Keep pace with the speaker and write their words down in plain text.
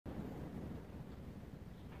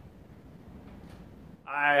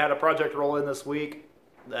I had a project roll in this week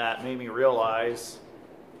that made me realize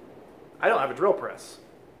I don't have a drill press.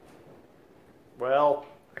 Well,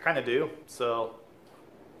 I kind of do, so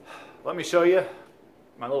let me show you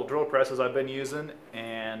my little drill presses I've been using,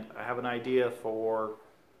 and I have an idea for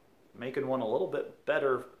making one a little bit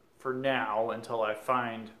better for now until I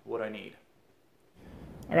find what I need.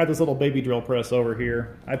 I got this little baby drill press over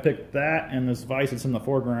here. I picked that and this vise that's in the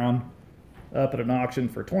foreground up at an auction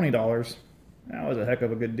for $20. That was a heck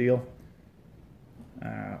of a good deal.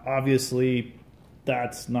 Obviously,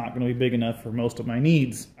 that's not going to be big enough for most of my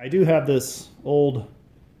needs. I do have this old,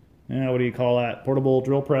 what do you call that, portable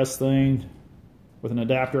drill press thing with an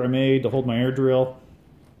adapter I made to hold my air drill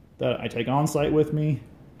that I take on site with me.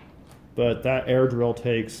 But that air drill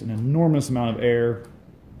takes an enormous amount of air,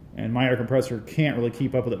 and my air compressor can't really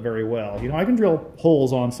keep up with it very well. You know, I can drill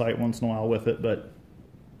holes on site once in a while with it, but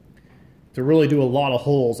to really do a lot of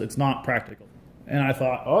holes, it's not practical. And I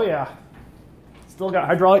thought, oh yeah, still got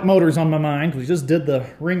hydraulic motors on my mind, because we just did the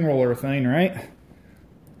ring roller thing, right?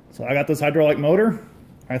 So I got this hydraulic motor.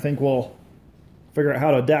 I think we'll figure out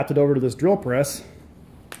how to adapt it over to this drill press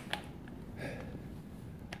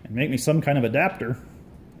and make me some kind of adapter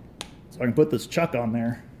so I can put this chuck on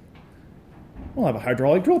there. We'll have a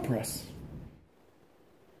hydraulic drill press.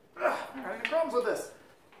 I'm having problems with this.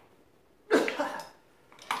 There it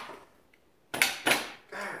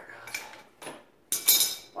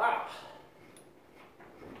goes. Wow.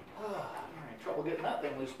 I'm having trouble getting that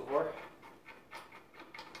thing loose before.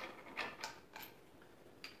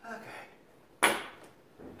 Okay.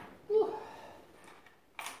 Whew.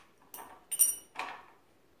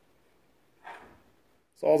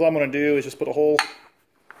 So all I'm going to do is just put a hole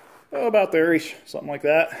about there-ish, something like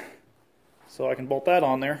that, so I can bolt that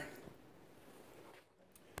on there.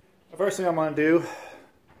 The first thing I'm going to do,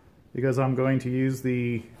 because I'm going to use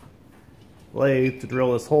the lathe to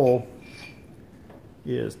drill this hole,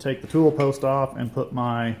 is take the tool post off and put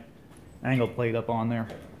my angle plate up on there.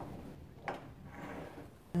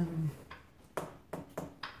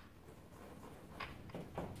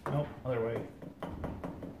 Nope, other way.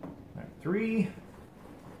 Right, 3.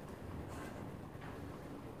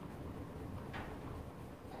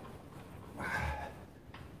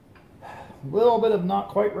 A little bit of not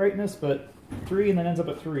quite rightness, but 3 and then ends up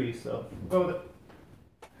at 3, so go with it.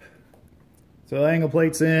 So the angle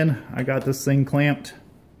plate's in. I got this thing clamped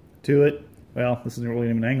to it. Well, this isn't really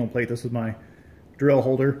even an angle plate. This is my drill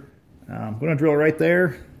holder. I'm going to drill right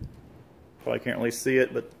there. Probably can't really see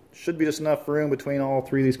it, but should be just enough room between all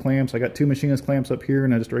 3 of these clamps. I got 2 machinist clamps up here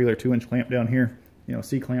and just a regular 2-inch clamp down here. You know,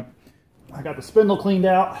 C-clamp. I got the spindle cleaned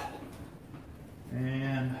out.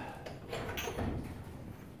 And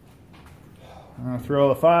I'm going to throw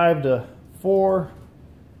a 5 to 4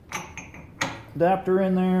 adapter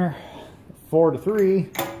in there, 4 to 3, and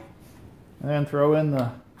then throw in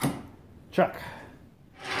the chuck.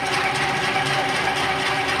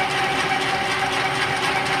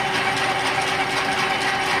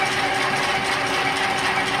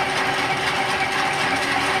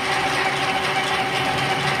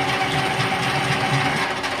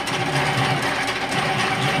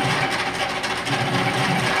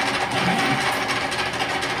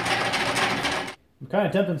 Kind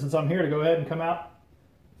of tempted, since I'm here, to go ahead and come out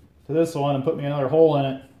to this one and put me another hole in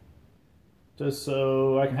it, just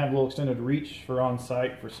so I can have a little extended reach for on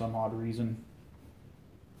site for some odd reason.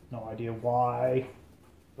 No idea why,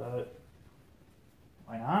 but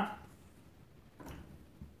why not?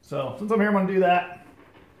 So since I'm here, I'm going to do that.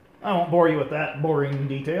 I won't bore you with that boring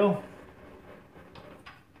detail.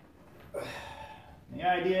 The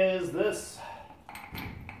idea is this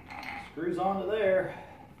screws onto there.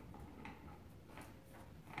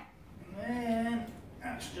 And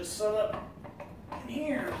that's just set up in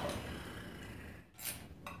here.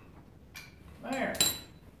 There.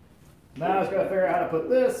 Now I just got to figure out how to put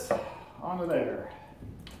this onto there.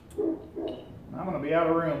 I'm going to be out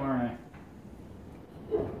of room, aren't I?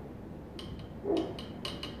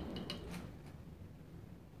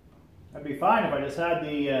 That'd be fine if I just had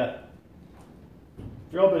the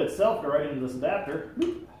drill bit itself go right into this adapter.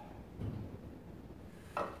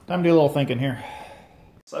 Time to do a little thinking here.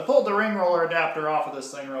 So I pulled the ring roller adapter off of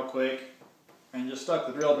this thing real quick and just stuck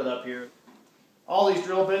the drill bit up here. All these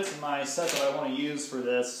drill bits in my set that I want to use for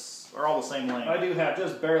this are all the same length. I do have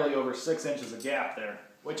just barely over 6 inches of gap there,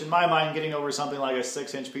 which in my mind, getting over something like a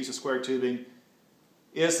 6-inch piece of square tubing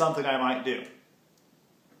is something I might do.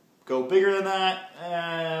 Go bigger than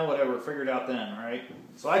that, whatever, figure it out then, right?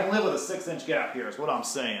 So I can live with a 6-inch gap here is what I'm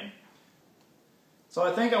saying. So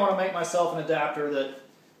I think I want to make myself an adapter that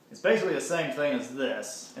is basically the same thing as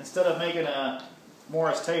this. Instead of making a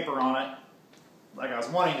Morris taper on it, like I was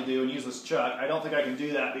wanting to do and use this chuck. I don't think I can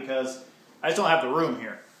do that because I just don't have the room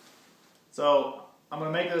here. So I'm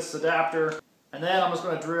going to make this adapter, and then I'm just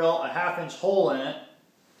going to drill a 1/2-inch hole in it.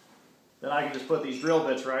 Then I can just put these drill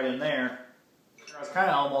bits right in there. I was kind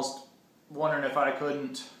of almost wondering if I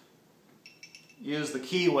couldn't use the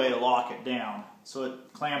keyway to lock it down so it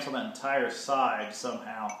clamps on that entire side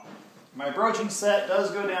somehow. My broaching set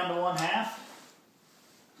does go down to 1/2.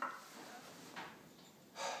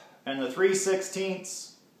 And the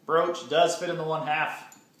 3/16 broach does fit in the 1/2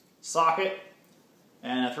 socket.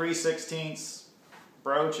 And a 3/16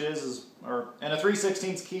 broach and a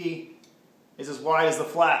 3/16 key is as wide as the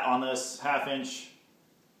flat on this 1/2-inch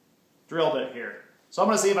drill bit here. So I'm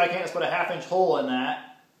going to see if I can't just put a 1/2-inch hole in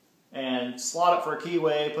that and slot it for a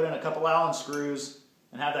keyway, put in a couple Allen screws,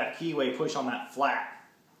 and have that keyway push on that flat.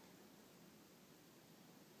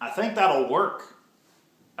 I think that'll work.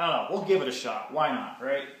 I don't know, we'll give it a shot. Why not,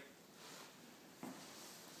 right?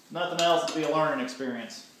 Nothing else, it'll be a learning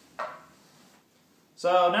experience.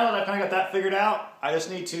 So now that I've kind of got that figured out, I just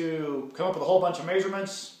need to come up with a whole bunch of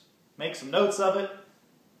measurements, make some notes of it,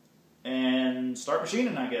 and start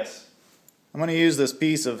machining, I guess. I'm going to use this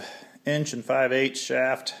piece of 1 5/8"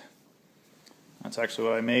 shaft. That's actually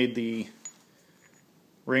what I made the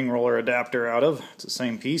ring roller adapter out of. It's the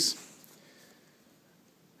same piece.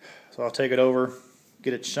 So I'll take it over,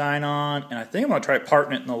 get it shine on, and I think I'm going to try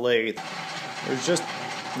parting it in the lathe. There's just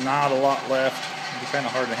not a lot left. It'd be kind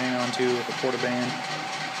of hard to hang on to with a quarter band.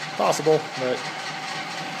 Possible, but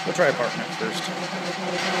we'll try parting it first.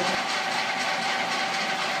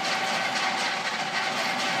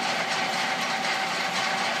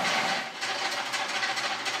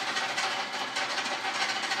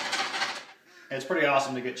 It's pretty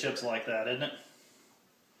awesome to get chips like that, isn't it?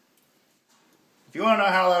 If you want to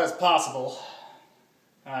know how that is possible,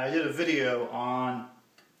 I did a video on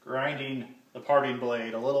grinding the parting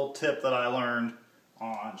blade, a little tip that I learned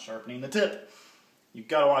on sharpening the tip. You've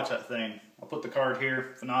got to watch that thing. I'll put the card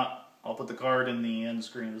here. If not, I'll put the card in the end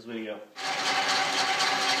screen of this video.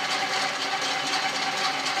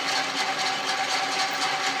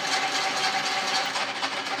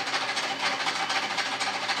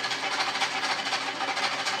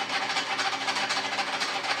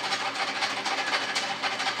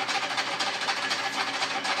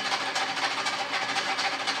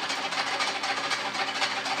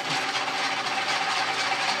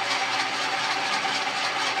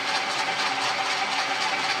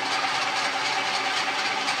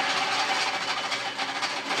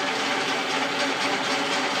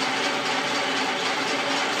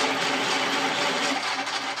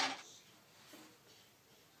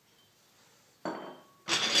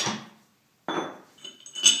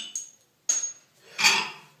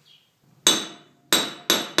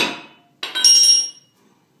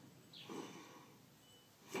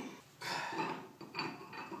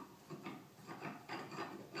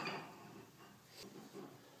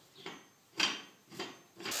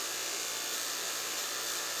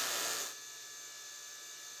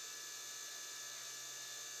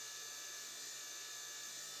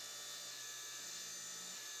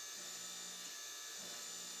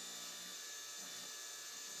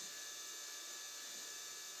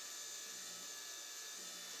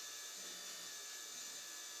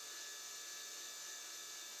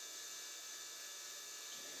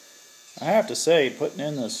 I have to say, putting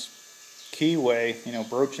in this keyway,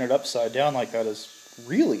 broaching it upside down like that is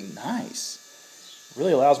really nice. It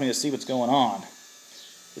really allows me to see what's going on.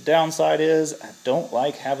 The downside is I don't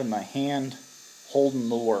like having my hand holding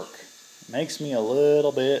the work. It makes me a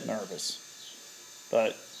little bit nervous.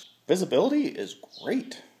 But visibility is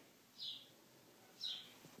great.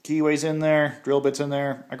 Keyway's in there, drill bits in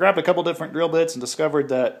there. I grabbed a couple different drill bits and discovered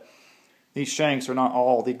that these shanks are not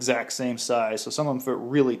all the exact same size. So some of them fit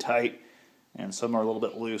really tight and some are a little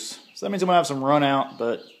bit loose. So that means I'm going to have some run out,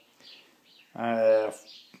 but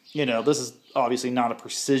this is obviously not a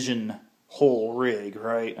precision hole rig,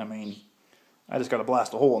 right? I mean, I just got to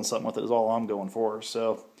blast a hole in something with it is all I'm going for.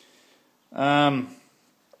 So, yeah,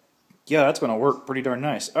 that's going to work pretty darn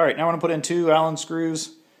nice. All right, now I'm going to put in 2 Allen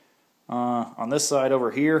screws on this side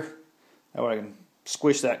over here. That way I can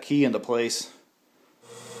squish that key into place.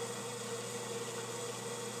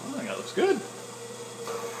 I think that looks good.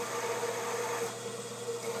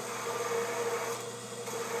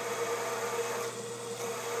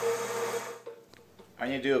 I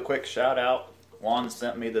need to do a quick shout out. Juan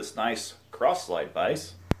sent me this nice cross slide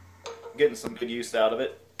vise. I'm getting some good use out of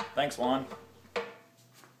it. Thanks, Juan.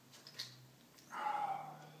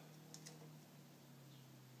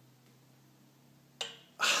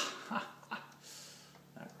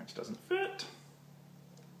 That wrench doesn't fit.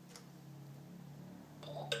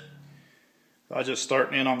 I was just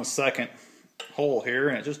starting in on the second hole here,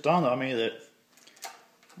 and it just dawned on me that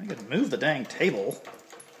I could move the dang table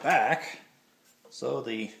back so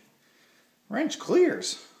the wrench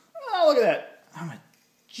clears. Oh, look at that. I'm a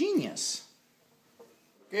genius.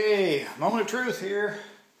 Okay, moment of truth here.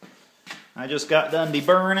 I just got done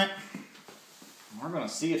deburring it. We're going to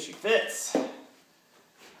see if she fits.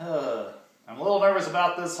 I'm a little nervous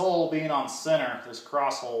about this hole being on center, this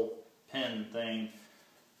cross hole pin thing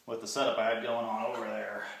with the setup I had going on over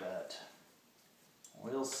there, but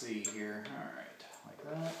we'll see here. All right,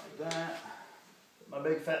 like that. Put my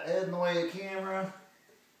big fat head in the way of the camera.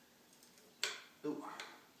 Ooh.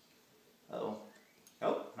 Uh-oh.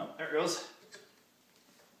 Oh, no, there it goes.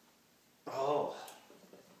 Oh.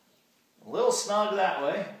 A little snug that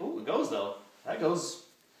way. Ooh, it goes though. That goes.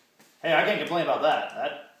 Hey, I can't complain about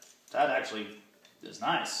that. That actually is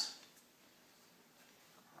nice.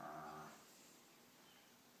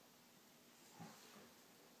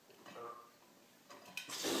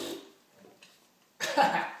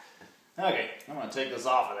 Okay, I'm going to take this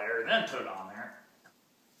off of there and then put it on there.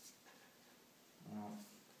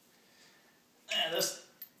 And this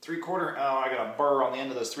 3/4, oh, I got a burr on the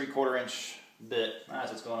end of this 3/4 inch bit.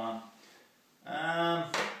 That's what's going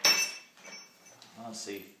on. Let's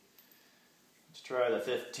see. Let's try the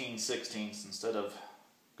 15/16 instead of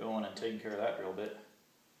going and taking care of that drill bit.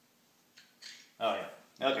 Oh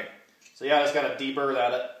yeah, okay. So yeah, I just got to deburr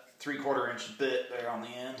that 3/4 inch bit there on the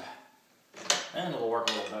end, and it'll work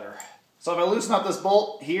a little better. So if I loosen up this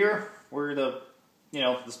bolt here, where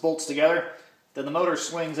this bolt's together, then the motor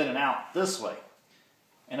swings in and out this way.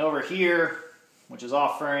 And over here, which is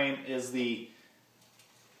off frame, is the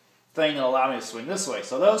thing that allows me to swing this way.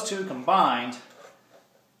 So those two combined,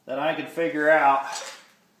 then I can figure out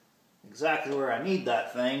exactly where I need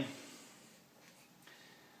that thing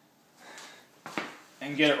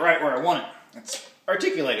and get it right where I want it. It's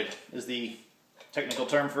articulated is the technical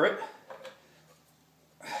term for it.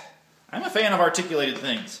 I'm a fan of articulated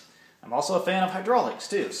things. I'm also a fan of hydraulics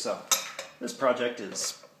too, so this project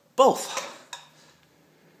is both.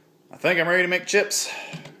 I think I'm ready to make chips.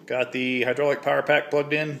 Got the hydraulic power pack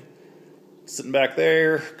plugged in, sitting back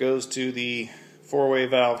there, goes to the 4-way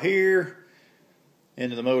valve here,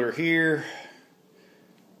 into the motor here.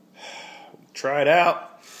 Try it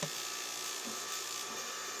out.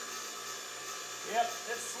 Yep,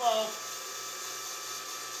 it's slow.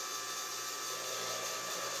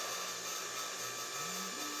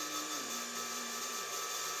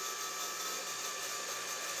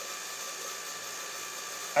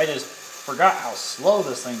 I just forgot how slow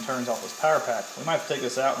this thing turns off this power pack. We might have to take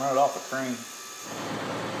this out and run it off the crane.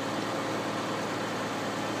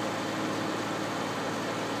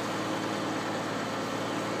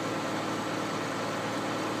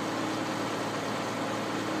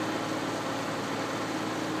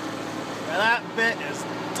 Now that bit is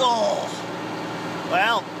dull.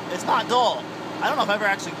 Well, it's not dull. I don't know if I've ever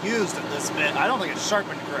actually used this bit. I don't think it's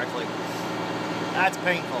sharpened correctly. That's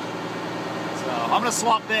painful. So I'm going to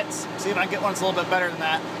swap bits, see if I can get one that's a little bit better than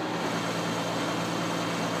that.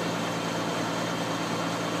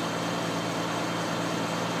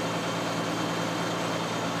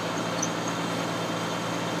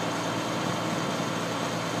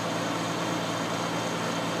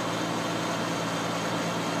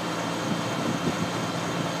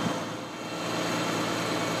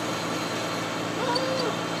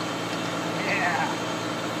 Yeah.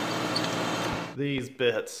 These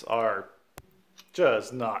bits are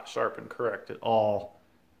just not sharpened correct at all.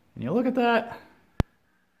 And you look at that.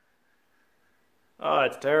 Oh,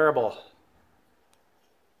 it's terrible.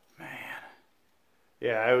 Man.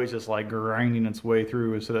 Yeah, I was just like grinding its way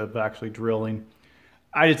through instead of actually drilling.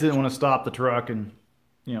 I just didn't want to stop the truck and,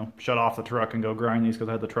 shut off the truck and go grind these because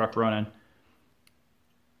I had the truck running.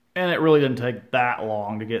 And it really didn't take that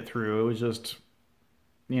long to get through. It was just,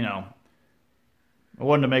 I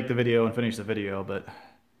wanted to make the video and finish the video, but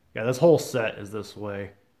yeah, this whole set is this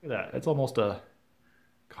way. Look at that. It's almost a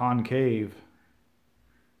concave.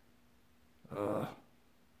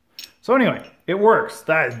 So anyway, it works.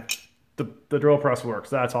 The drill press works.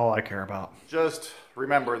 That's all I care about. Just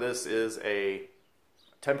remember, this is a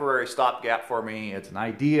temporary stopgap for me. It's an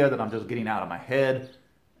idea that I'm just getting out of my head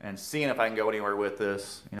and seeing if I can go anywhere with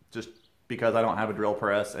this. Just because I don't have a drill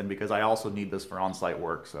press and because I also need this for on-site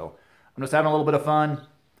work. So I'm just having a little bit of fun.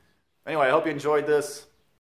 Anyway, I hope you enjoyed this.